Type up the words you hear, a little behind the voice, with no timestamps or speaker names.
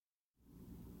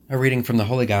A reading from the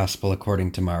Holy Gospel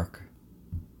according to Mark.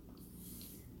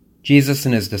 Jesus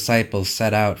and his disciples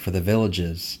set out for the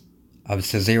villages of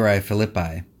Caesarea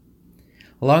Philippi.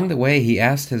 Along the way he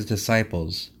asked his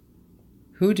disciples,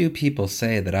 "Who do people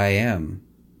say that I am?"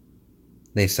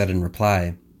 They said in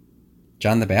reply,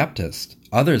 "John the Baptist,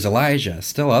 others Elijah,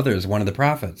 still others one of the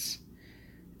prophets."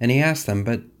 And he asked them,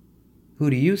 "But who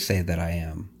do you say that I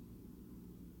am?"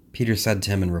 Peter said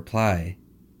to him in reply,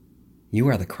 "You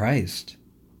are the Christ."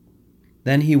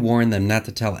 Then he warned them not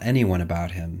to tell anyone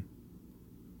about him.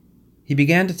 He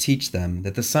began to teach them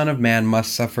that the Son of Man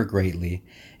must suffer greatly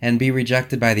and be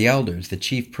rejected by the elders, the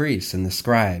chief priests, and the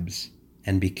scribes,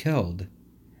 and be killed,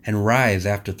 and rise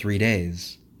after 3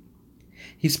 days.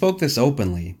 He spoke this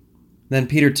openly. Then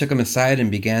Peter took him aside and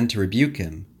began to rebuke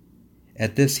him.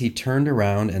 At this he turned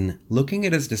around and, looking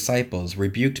at his disciples,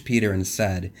 rebuked Peter and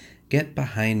said, "Get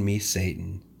behind me,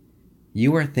 Satan.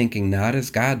 You are thinking not as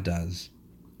God does,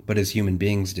 but as human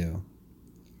beings do."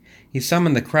 He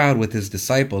summoned the crowd with his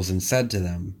disciples and said to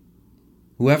them,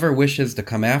 "Whoever wishes to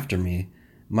come after me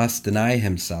must deny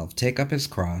himself, take up his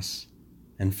cross,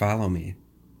 and follow me.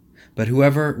 But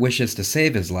whoever wishes to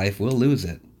save his life will lose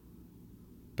it.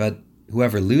 But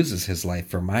whoever loses his life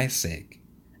for my sake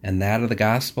and that of the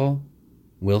gospel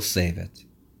will save it."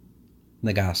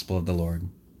 The Gospel of the Lord.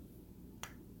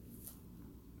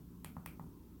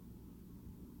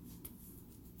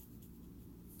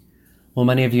 Well,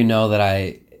 many of you know that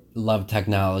I love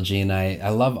technology, and I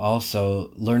love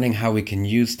also learning how we can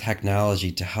use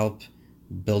technology to help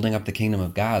building up the kingdom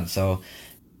of God. So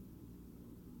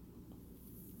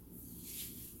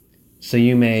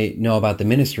you may know about the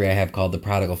ministry I have called The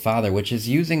Prodigal Father, which is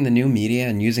using the new media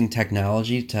and using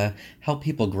technology to help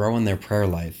people grow in their prayer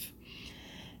life.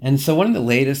 And so one of the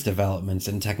latest developments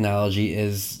in technology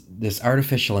is this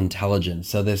artificial intelligence.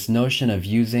 So this notion of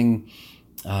using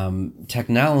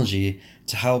technology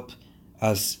to help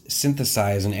us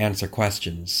synthesize and answer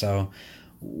questions. So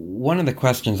one of the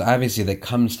questions obviously that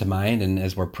comes to mind, and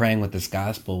as we're praying with this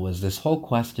gospel, was this whole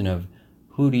question of,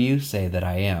 who do you say that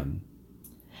I am?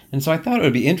 And so I thought it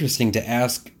would be interesting to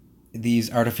ask these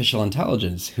artificial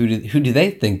intelligence, who do they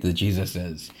think that Jesus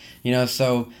is?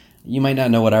 So you might not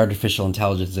know what artificial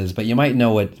intelligence is, but you might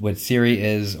know what Siri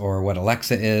is, or what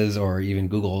Alexa is, or even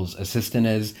Google's Assistant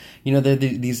is. They're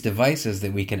these devices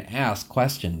that we can ask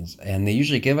questions, and they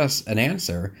usually give us an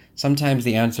answer. Sometimes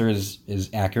the answer is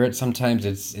accurate, sometimes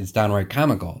it's downright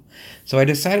comical. So I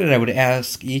decided I would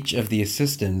ask each of the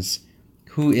assistants,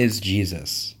 who is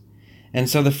Jesus? And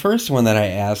so the first one that I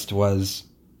asked was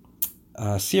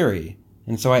Siri.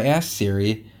 And so I asked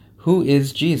Siri, who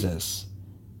is Jesus?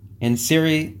 And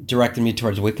Siri directed me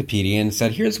towards Wikipedia and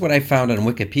said, here's what I found on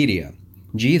Wikipedia.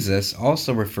 Jesus,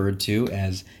 also referred to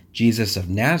as Jesus of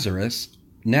Nazareth,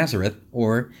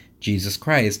 or Jesus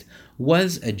Christ,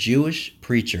 was a Jewish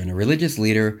preacher and a religious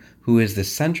leader who is the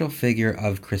central figure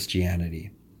of Christianity.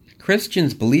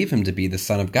 Christians believe him to be the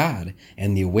Son of God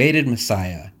and the awaited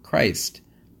Messiah, Christ,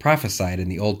 prophesied in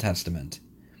the Old Testament.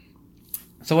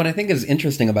 So what I think is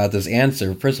interesting about this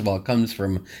answer, first of all, it comes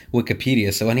from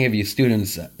Wikipedia. So any of you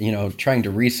students, trying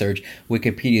to research,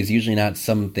 Wikipedia is usually not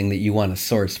something that you want to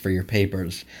source for your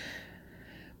papers.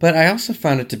 But I also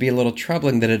found it to be a little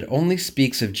troubling that it only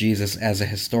speaks of Jesus as a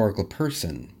historical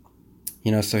person.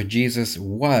 So Jesus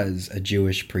was a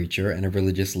Jewish preacher and a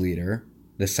religious leader,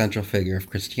 the central figure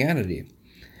of Christianity.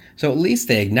 So at least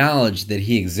they acknowledge that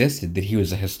he existed, that he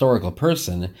was a historical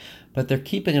person, but they're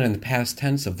keeping it in the past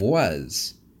tense of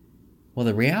was. Well,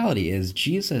 the reality is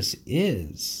Jesus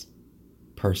is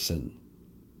person.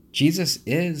 Jesus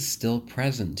is still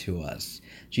present to us.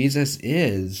 Jesus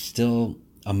is still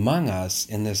among us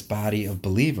in this body of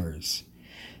believers.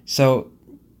 So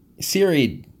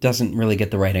Siri doesn't really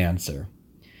get the right answer.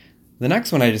 The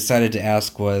next one I decided to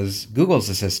ask was Google's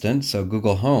assistant, so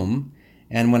Google Home.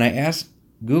 And when I asked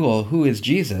Google, who is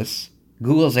Jesus?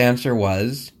 Google's answer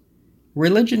was,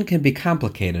 religion can be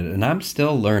complicated, and I'm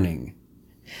still learning.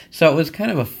 So it was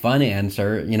kind of a fun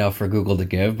answer, for Google to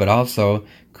give, but also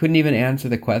couldn't even answer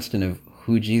the question of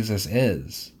who Jesus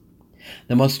is.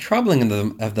 The most troubling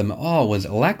of them all was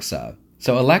Alexa.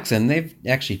 So Alexa, and they've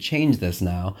actually changed this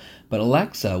now, but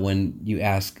Alexa, when you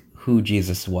ask who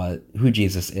Jesus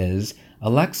is,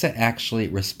 Alexa actually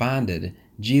responded,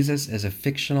 Jesus is a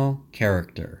fictional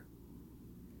character.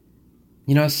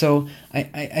 So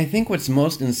I think what's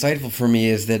most insightful for me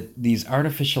is that these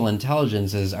artificial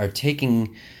intelligences are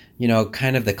taking,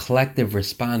 kind of the collective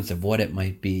response of what it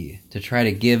might be to try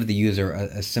to give the user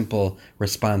a simple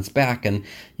response back. And,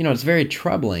 it's very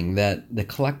troubling that the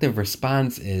collective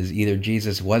response is either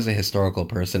Jesus was a historical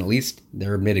person, at least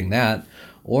they're admitting that,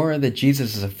 or that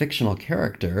Jesus is a fictional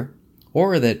character,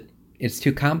 or that it's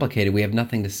too complicated, we have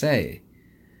nothing to say.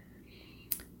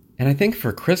 And I think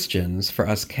for Christians, for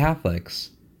us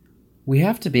Catholics, we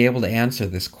have to be able to answer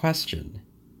this question.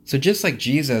 So just like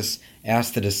Jesus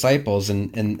asked the disciples,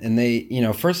 and they,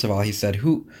 first of all, he said,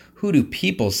 who do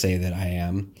people say that I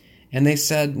am? And they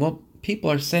said, well, people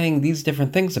are saying these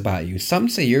different things about you. Some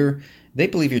say they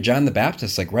believe you're John the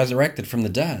Baptist, like resurrected from the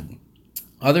dead.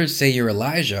 Others say you're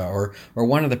Elijah or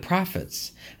one of the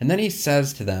prophets. And then he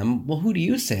says to them, well, who do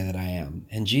you say that I am?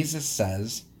 And Jesus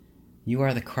says, you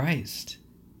are the Christ.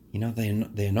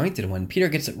 The anointed one. Peter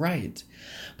gets it right.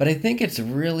 But I think it's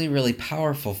really, really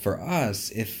powerful for us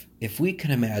if we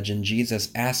can imagine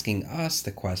Jesus asking us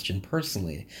the question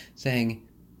personally, saying,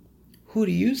 who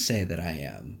do you say that I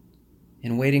am?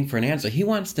 And waiting for an answer. He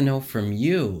wants to know from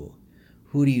you,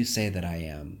 who do you say that I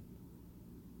am?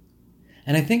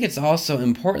 And I think it's also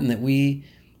important that we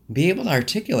be able to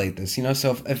articulate this.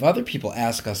 So if other people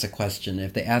ask us a question,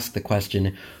 if they ask the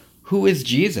question, who is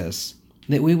Jesus?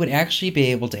 That we would actually be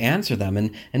able to answer them,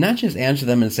 and not just answer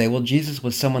them and say, well, Jesus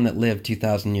was someone that lived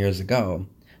 2,000 years ago.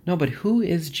 No, but who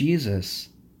is Jesus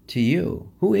to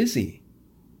you? Who is he?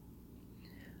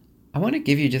 I want to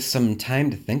give you just some time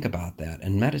to think about that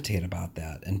and meditate about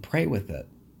that and pray with it.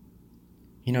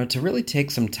 To really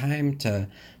take some time to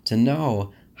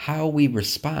know how we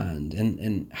respond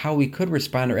and how we could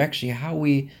respond, or actually how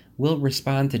we will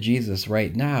respond to Jesus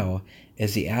right now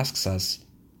as he asks us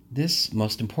this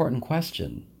most important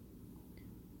question.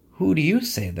 Who do you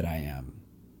say that I am?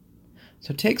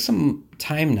 So take some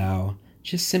time now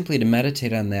just simply to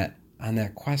meditate on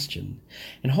that question.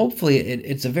 And hopefully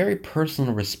it's a very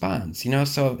personal response.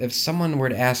 So if someone were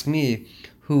to ask me,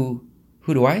 who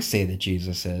do I say that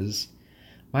Jesus is?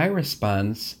 My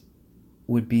response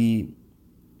would be,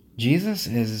 Jesus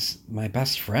is my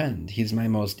best friend. He's my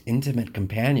most intimate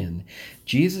companion.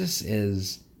 Jesus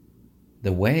is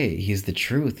the way, he's the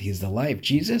truth, he's the life.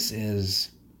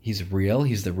 He's real,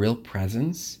 he's the real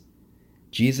presence.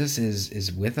 Jesus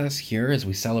is with us here as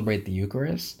we celebrate the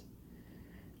Eucharist.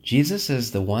 Jesus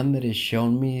is the one that has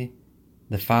shown me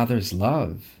the Father's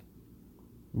love.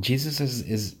 Jesus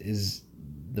is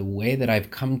the way that I've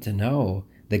come to know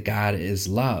that God is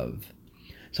love.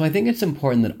 So I think it's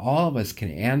important that all of us can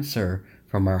answer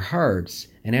from our hearts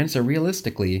and answer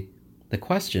realistically the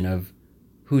question of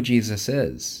who Jesus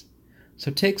is.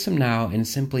 So take some now and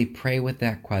simply pray with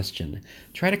that question.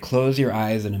 Try to close your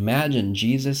eyes and imagine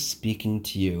Jesus speaking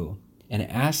to you and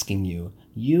asking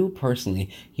you personally.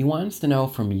 He wants to know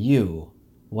from you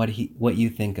what you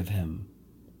think of him.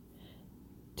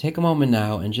 Take a moment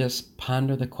now and just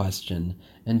ponder the question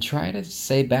and try to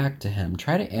say back to him.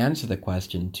 Try to answer the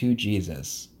question to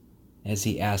Jesus as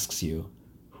he asks you,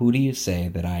 who do you say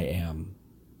that I am?